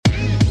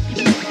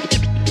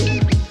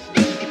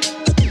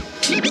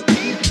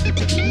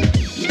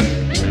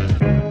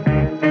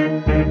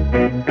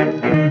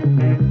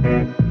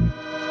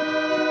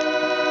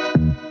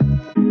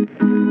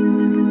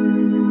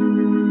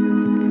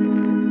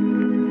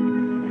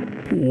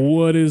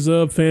What is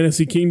up,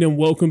 Fantasy Kingdom?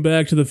 Welcome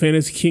back to the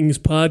Fantasy Kings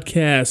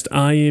podcast.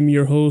 I am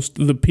your host,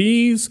 The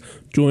Peez,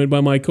 joined by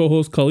my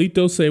co-host,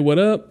 Carlito. Say what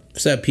up.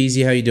 What's up,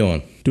 Peezy? How you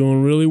doing?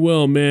 Doing really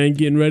well, man.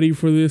 Getting ready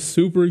for this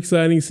super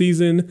exciting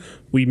season.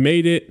 We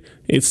made it.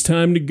 It's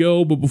time to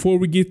go. But before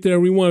we get there,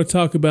 we want to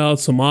talk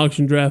about some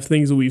auction draft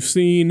things that we've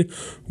seen,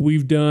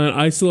 we've done.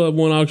 I still have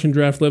one auction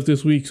draft left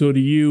this week, so do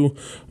you.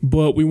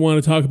 But we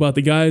want to talk about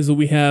the guys that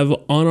we have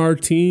on our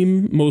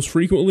team most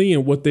frequently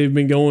and what they've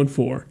been going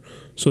for.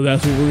 So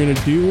that's what we're going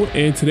to do.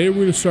 And today we're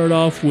going to start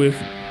off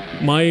with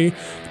my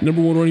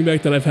number one running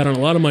back that I've had on a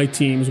lot of my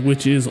teams,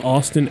 which is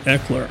Austin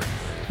Ekeler.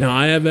 Now,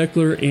 I have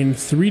Ekeler in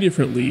 3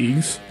 different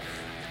leagues,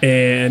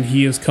 and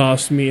he has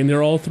cost me, and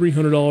they're all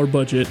 $300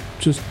 budget.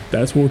 Just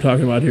that's what we're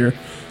talking about here.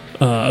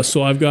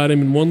 So I've got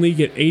him in one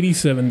league at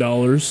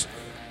 $87.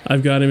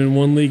 I've got him in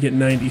one league at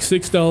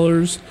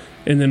 $96,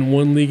 and then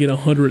one league at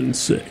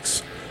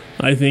 $106.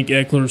 I think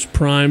Ekeler's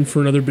primed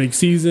for another big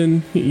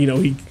season. You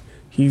know,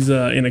 he's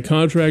in a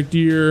contract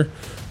year.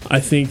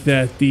 I think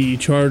that the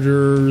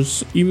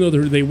Chargers, even though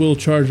they will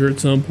charge her at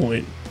some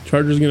point,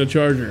 Chargers going to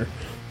charge her.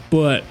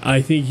 But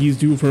I think he's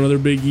due for another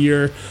big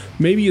year.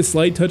 Maybe a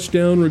slight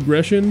touchdown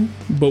regression,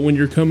 but when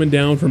you're coming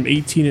down from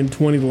 18 and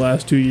 20 the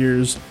last 2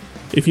 years,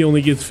 if he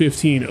only gets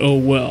 15, oh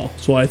well.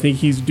 So I think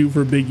he's due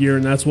for a big year,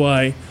 and that's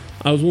why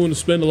I was willing to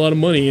spend a lot of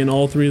money in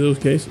all 3 of those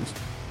cases.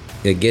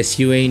 I guess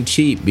you ain't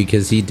cheap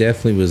because he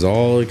definitely was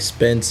all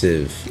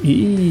expensive.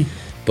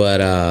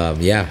 But,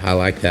 yeah, I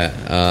like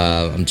that.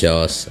 I'm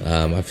jealous.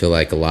 I feel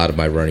like a lot of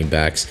my running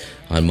backs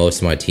on most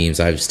of my teams,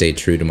 I've stayed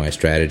true to my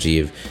strategy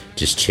of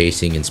just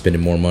chasing and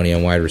spending more money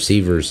on wide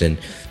receivers and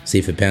see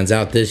if it pans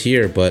out this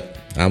year. But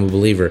I'm a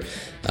believer.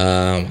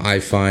 I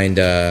find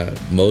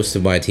most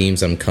of my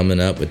teams I'm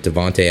coming up with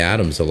Devontae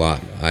Adams a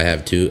lot. I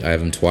have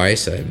him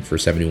twice. I have him for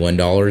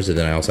 $71, and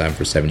then I also have him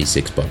for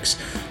 $76.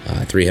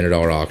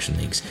 $300 auction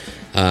leagues.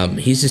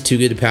 He's just too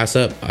good to pass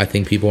up. I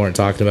think people aren't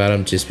talking about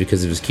him just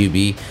because of his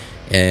QB.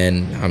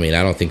 And, I mean,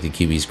 I don't think the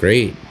QB's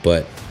great,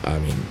 but, I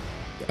mean,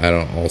 I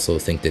don't also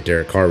think that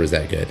Derek Carr was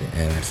that good.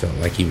 And I felt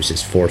like he was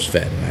just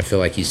force-fed. And I feel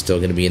like he's still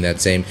going to be in that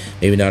same,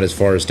 maybe not as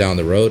far as down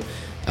the road,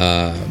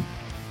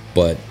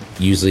 but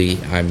usually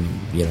I'm,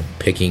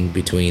 picking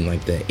between,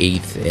 like, the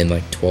 8th and,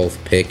 like,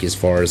 12th pick as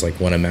far as, like,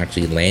 when I'm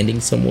actually landing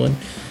someone.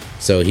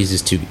 So he's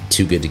just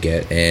too good to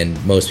get.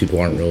 And most people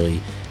aren't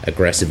really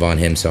aggressive on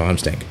him, so I'm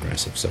staying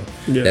aggressive. So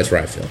That's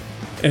where I feel.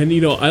 And,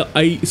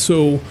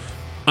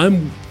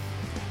 I'm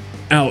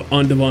out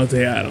on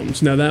Devontae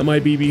Adams. Now that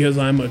might be because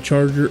I'm a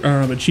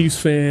Chiefs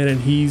fan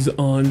and he's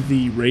on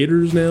the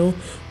Raiders now,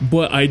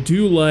 but I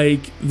do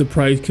like the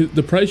price. 'Cause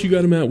the price you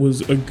got him at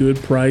was a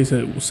good price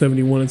at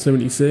 71 and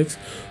 76.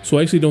 So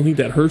I actually don't think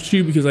that hurts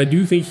you because I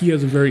do think he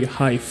has a very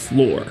high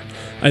floor.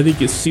 I think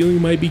his ceiling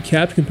might be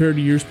capped compared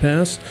to years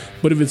past,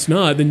 but if it's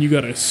not, then you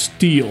got to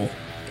steal.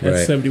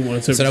 At 71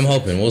 and 76. That's what I'm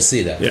hoping. We'll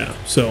see that. Yeah.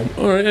 So,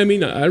 all right. I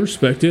mean, I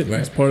respect it. Right.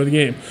 It's part of the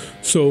game.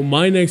 So,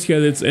 my next guy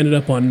that's ended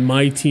up on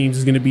my teams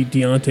is going to be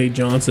Deontay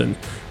Johnson.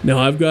 Now,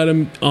 I've got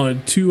him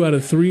on 2 out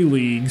of 3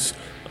 leagues.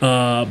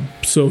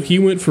 So, he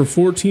went for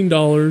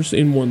 $14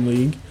 in one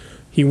league.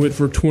 He went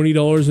for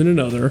 $20 in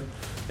another.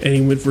 And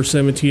he went for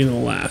 $17 in the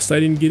last. I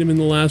didn't get him in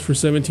the last for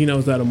 $17. I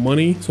was out of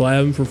money. So, I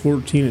have him for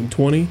 $14 and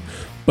 $20.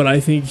 But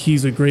I think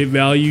he's a great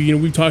value.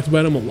 We've talked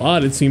about him a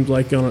lot, it seems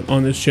like,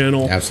 on this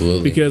channel.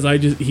 Absolutely. Because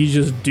he's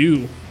just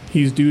due.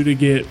 He's due to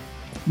get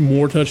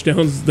more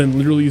touchdowns than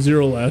literally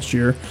 0 last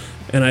year.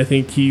 And I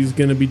think he's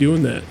going to be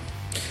doing that.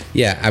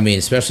 Yeah, I mean,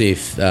 especially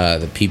if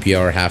the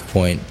PPR,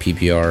 half-point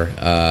PPR,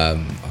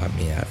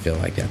 I feel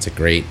like that's a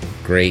great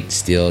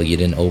steal. You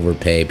didn't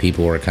overpay.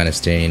 People were kind of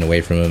staying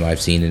away from him.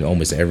 I've seen in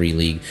almost every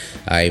league.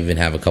 I even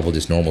have a couple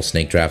just normal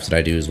snake drafts that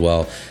I do as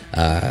well.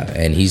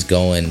 And he's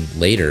going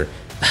later.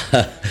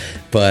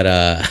 But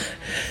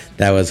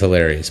that was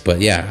hilarious. But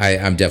yeah,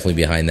 I'm definitely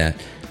behind that.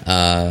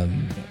 I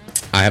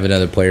have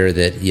another player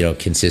that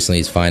consistently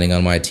is finding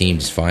on my team,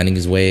 just finding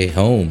his way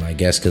home, I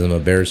guess, because I'm a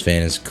Bears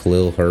fan. Is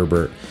Khalil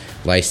Herbert,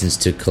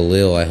 licensed to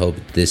Khalil. I hope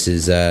this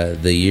is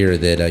the year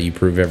that you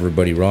prove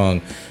everybody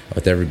wrong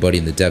with everybody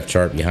in the depth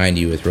chart behind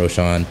you with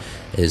Roshan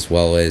as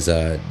well as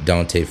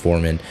Dante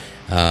Foreman.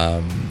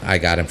 I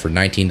got him for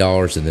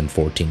 $19 and then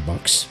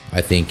 $14.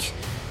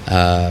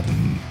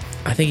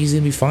 I think he's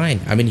going to be fine.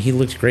 I mean, he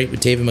looked great with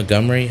David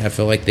Montgomery. I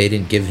feel like they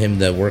didn't give him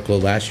the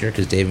workload last year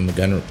because David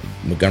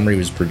Montgomery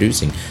was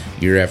producing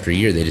year after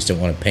year. They just didn't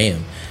want to pay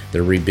him.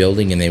 They're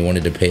rebuilding and they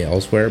wanted to pay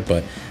elsewhere,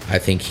 but I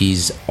think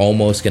he's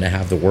almost going to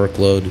have the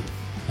workload,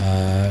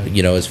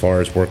 as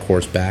far as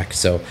workhorse back.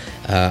 So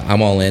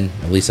I'm all in.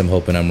 At least I'm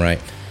hoping I'm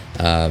right.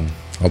 I'll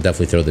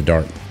definitely throw the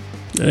dart.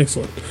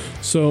 Excellent.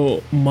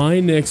 So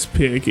my next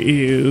pick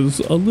is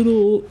a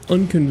little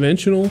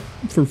unconventional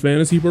for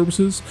fantasy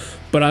purposes,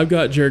 but I've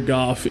got Jared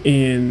Goff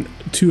in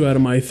 2 out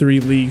of my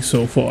 3 leagues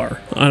so far,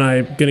 and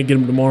I'm going to get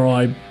him tomorrow,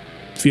 I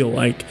feel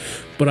like.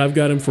 But I've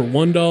got him for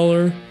 $1,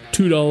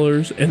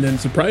 $2, and then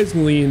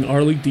surprisingly in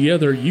our league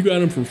together, you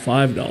got him for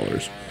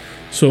 $5.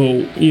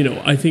 So,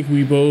 I think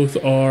we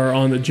both are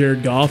on the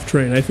Jared Goff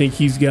train. I think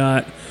he's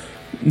got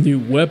new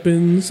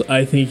weapons.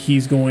 I think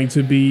he's going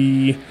to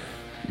be,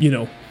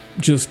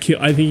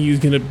 I think he's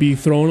going to be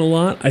throwing a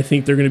lot. I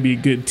think they're going to be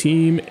a good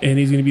team, and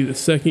he's going to be the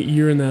second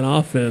year in that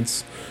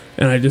offense,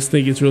 and I just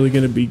think it's really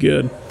going to be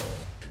good.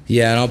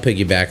 Yeah, and I'll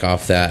piggyback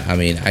off that. I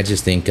mean, I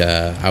just think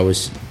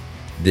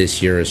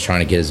this year is trying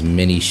to get as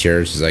many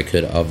shares as I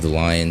could of the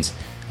Lions,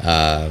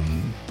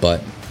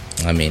 but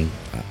I mean,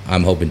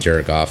 I'm hoping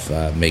Jared Goff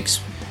makes,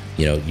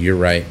 you're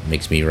right,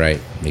 makes me right,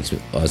 makes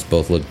us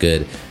both look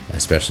good,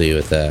 especially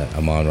with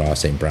Amon-Ra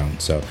St. Brown.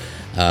 So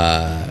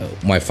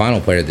my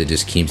final player that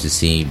just keeps to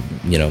see,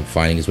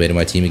 finding his way to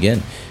my team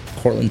again,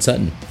 Courtland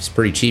Sutton. He's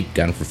pretty cheap.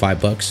 Got him for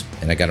 $5,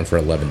 and I got him for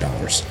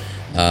 $11.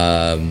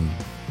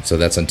 So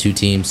that's on 2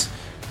 teams.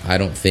 I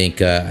don't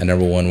think a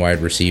number 1 wide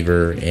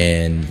receiver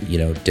in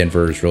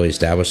Denver is really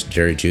established.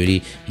 Jerry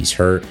Jeudy, he's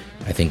hurt.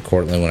 I think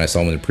Courtland, when I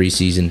saw him in the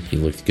preseason, he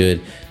looked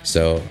good.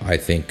 So I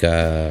think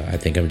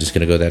I'm just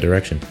going to go that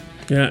direction.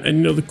 Yeah,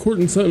 and the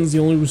Courtland Sutton's the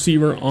only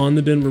receiver on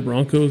the Denver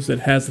Broncos that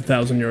has a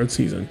 1,000-yard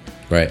season.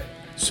 Right.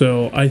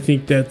 So I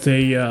think that's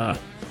he's a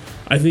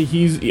pick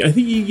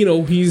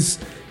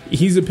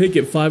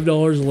at $5,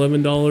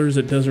 $11.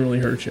 It doesn't really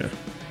hurt you.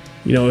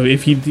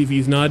 If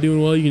he's not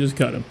doing well, you can just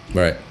cut him.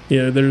 Right.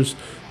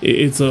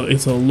 It's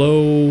a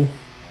low,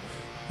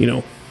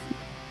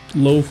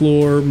 low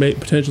floor,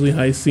 potentially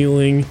high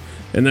ceiling,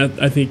 and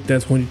I think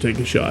that's when you take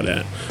a shot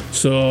at.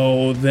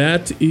 So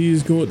that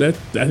is I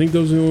think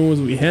those are the only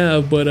ones we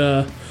have.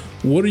 But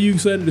what are you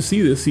excited to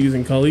see this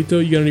season,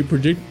 Carlito? You got any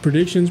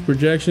predictions,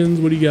 projections?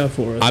 What do you got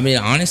for us? I mean,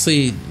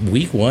 honestly,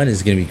 week 1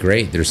 is going to be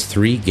great. There's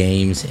 3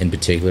 games in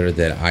particular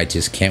that I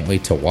just can't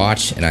wait to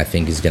watch, and I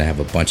think is going to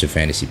have a bunch of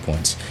fantasy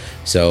points.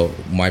 So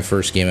my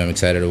first game I'm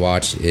excited to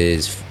watch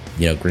is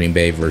Green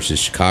Bay versus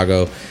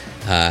Chicago.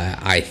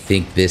 I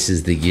think this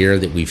is the year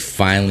that we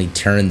finally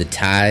turn the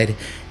tide,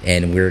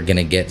 and we're going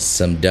to get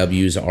some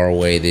W's our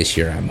way this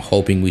year. I'm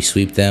hoping we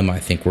sweep them. I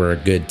think we're a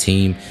good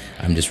team.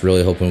 I'm just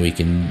really hoping we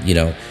can,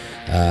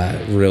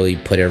 really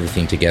put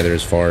everything together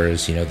as far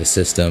as, the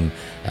system.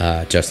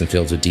 Justin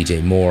Fields with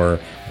DJ Moore.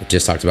 I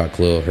just talked about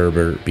Khalil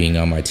Herbert being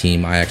on my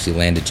team. I actually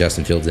landed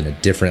Justin Fields in a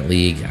different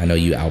league. I know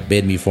you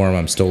outbid me for him.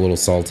 I'm still a little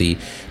salty,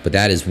 but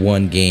that is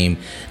one game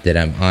that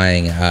I'm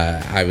eyeing.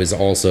 I was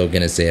also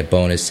going to say a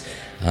bonus.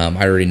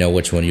 I already know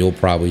which one you'll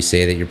probably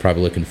say that you're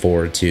probably looking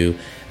forward to.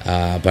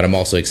 But I'm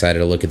also excited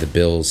to look at the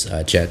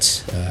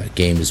Bills-Jets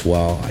game as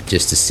well,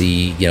 just to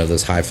see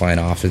those high-flying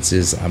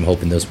offenses. I'm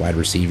hoping those wide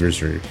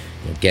receivers are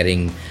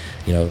getting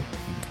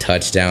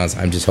touchdowns.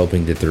 I'm just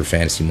hoping that they're a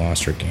fantasy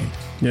monster game.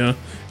 Yeah,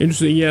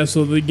 interesting. Yeah,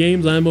 so the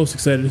games I'm most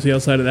excited to see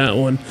outside of that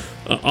one,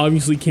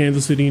 obviously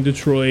Kansas City and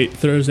Detroit.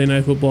 Thursday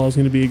Night Football is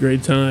going to be a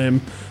great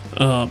time.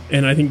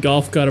 And I think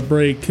Goff got a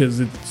break because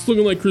it's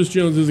looking like Chris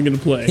Jones isn't going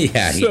to play.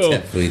 Yeah, he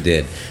definitely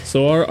did.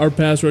 So our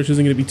pass rush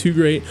isn't going to be too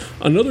great.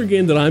 Another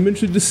game that I'm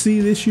interested to see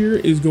this year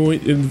is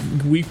going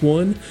in week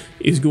 1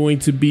 is going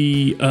to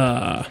be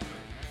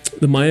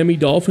the Miami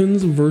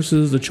Dolphins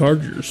versus the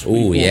Chargers.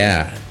 Oh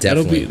yeah,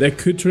 definitely. That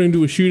could turn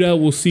into a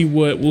shootout.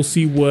 We'll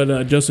see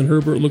what Justin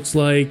Herbert looks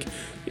like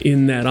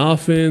in that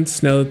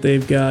offense now that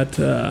they've got.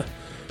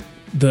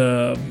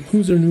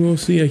 Who's their new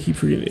OC? I keep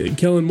forgetting.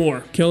 Kellen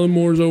Moore. Kellen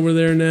Moore's over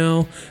there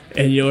now,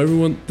 and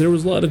everyone. There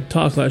was a lot of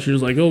talk last year. It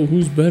was like, oh,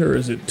 who's better?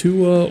 Is it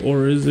Tua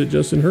or is it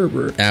Justin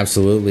Herbert?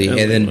 Absolutely.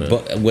 And then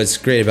what's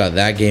great about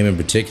that game in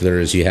particular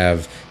is you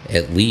have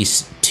at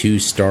least 2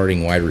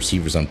 starting wide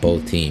receivers on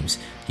both teams.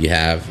 You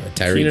have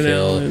Tyreek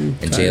Hill and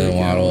Jalen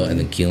Waddle, and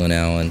then Keelan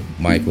Allen,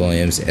 Mike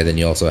Williams, and then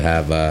you also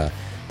have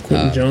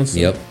Quentin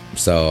Johnson. Yep.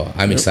 So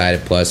I'm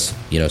excited. Plus,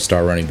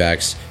 star running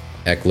backs,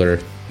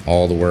 Eckler.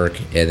 All the work,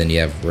 and then you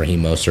have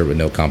Raheem Mostert with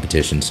no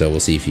competition. So we'll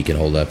see if he can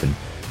hold up and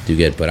do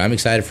good. But I'm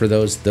excited for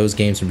those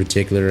games in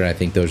particular, and I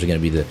think those are going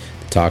to be the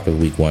talk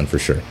of week 1 for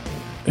sure.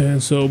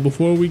 And so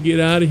before we get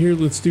out of here,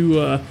 let's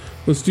do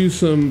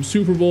some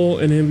Super Bowl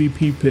and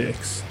MVP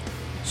picks.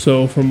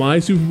 So for my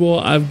Super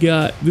Bowl,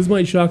 this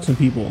might shock some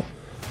people.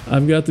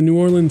 I've got the New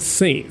Orleans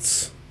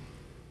Saints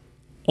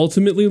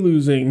ultimately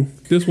losing.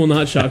 This will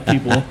not shock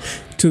people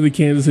to the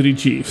Kansas City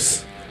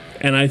Chiefs,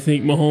 and I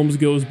think Mahomes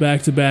goes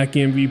back-to-back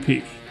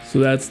MVP. So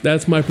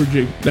that's my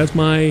prediction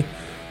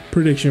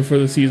for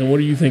the season. What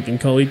are you thinking,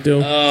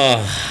 Carlito? Oh,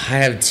 I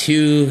have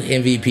 2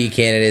 MVP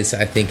candidates.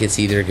 I think it's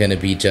either going to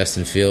be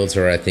Justin Fields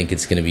or I think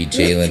it's going to be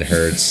Jalen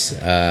Hurts.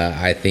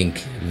 I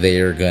think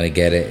they're going to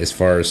get it. As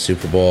far as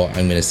Super Bowl,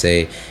 I'm going to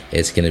say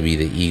it's going to be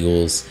the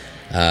Eagles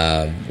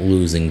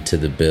losing to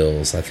the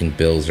Bills. I think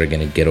Bills are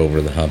going to get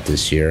over the hump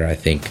this year. I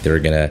think they're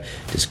going to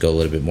just go a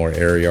little bit more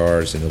air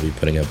yards and they'll be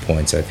putting up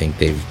points. I think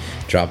they've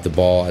dropped the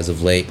ball as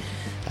of late.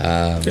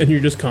 And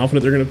you're just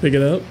confident they're going to pick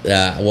it up?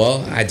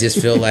 Well, I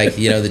just feel like,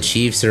 the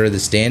Chiefs are the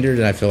standard,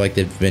 and I feel like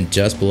they've been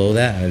just below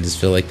that. And I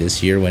just feel like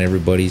this year when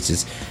everybody's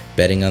just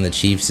betting on the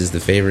Chiefs as the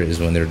favorite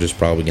is when they're just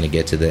probably going to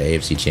get to the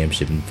AFC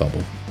Championship and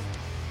fumble.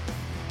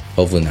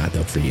 Hopefully not,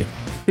 though, for you.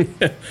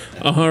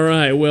 All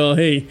right. Well,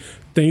 hey,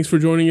 Thanks for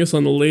joining us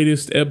on the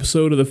latest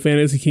episode of the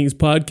Fantasy Kings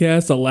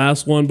podcast, the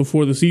last one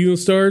before the season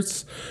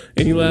starts.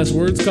 Any last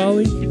words,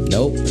 Collin?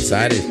 Nope.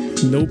 Excited.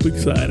 Nope,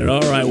 excited.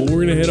 All right, well,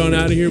 we're going to head on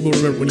out of here, but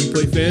remember, when you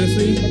play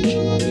fantasy,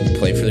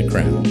 play for the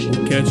crown.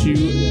 We'll catch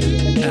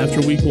you after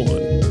week 1.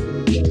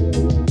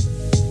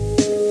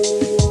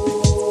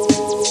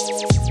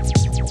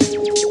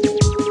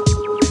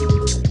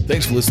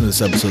 Thanks for listening to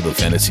this episode of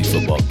Fantasy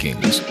Football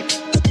Kings.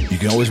 You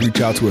can always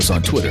reach out to us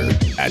on Twitter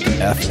at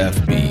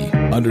FFB_Kings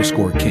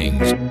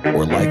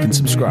or like and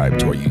subscribe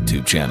to our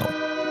YouTube channel.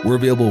 We're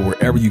available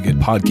wherever you get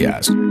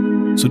podcasts,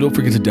 so don't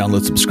forget to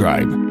download,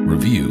 subscribe,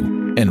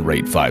 review, and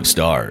rate 5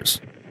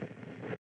 stars.